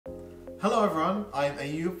Hello everyone, I'm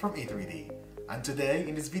Ayub from E3D, and today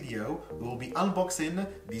in this video we will be unboxing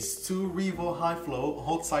these two Revo High Flow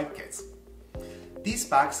hot side kits. These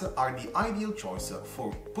packs are the ideal choice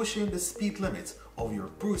for pushing the speed limits of your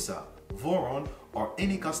Prusa, Voron or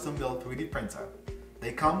any custom built 3D printer.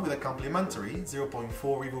 They come with a complimentary 0.4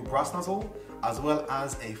 Revo brass nozzle as well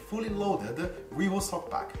as a fully loaded Revo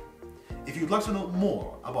stock pack. If you'd like to know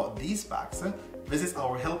more about these packs, visit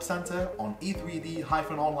our help center on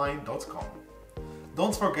e3d-online.com.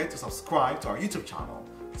 Don't forget to subscribe to our YouTube channel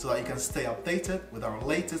so that you can stay updated with our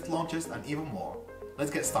latest launches and even more.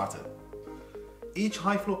 Let's get started. Each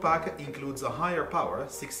high flow pack includes a higher power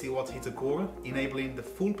 60 watt heater core, enabling the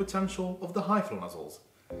full potential of the high flow nozzles.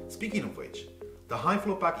 Speaking of which, the high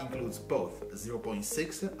flow pack includes both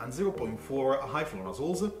 0.6 and 0.4 high flow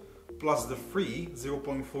nozzles, plus the free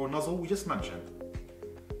 0.4 nozzle we just mentioned.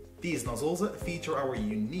 These nozzles feature our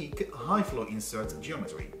unique high flow insert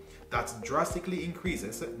geometry that drastically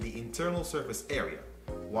increases the internal surface area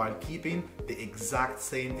while keeping the exact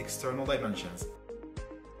same external dimensions.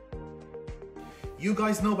 You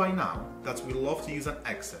guys know by now that we love to use an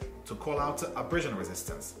X to call out abrasion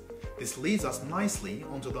resistance. This leads us nicely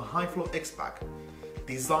onto the High Flow X pack,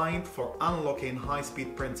 designed for unlocking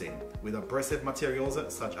high-speed printing with abrasive materials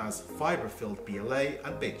such as fiber-filled PLA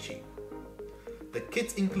and bake sheet. The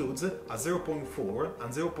kit includes a 0.4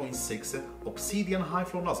 and 0.6 Obsidian high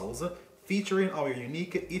flow nozzles featuring our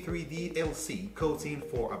unique E3D LC coating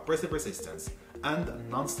for abrasive resistance and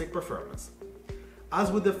non-stick performance.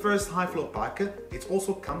 As with the first high flow pack, it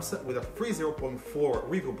also comes with a free 0.4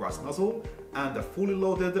 Revo brass nozzle and a fully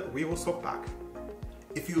loaded Revo stock pack.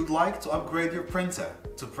 If you would like to upgrade your printer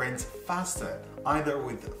to print faster, either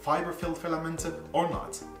with fiber-filled filament or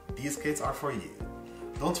not, these kits are for you.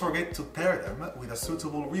 Don't forget to pair them with a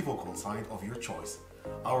suitable Revo cold side of your choice.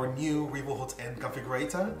 Our new Revo Hot End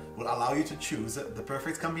configurator will allow you to choose the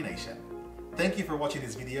perfect combination. Thank you for watching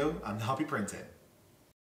this video and happy printing!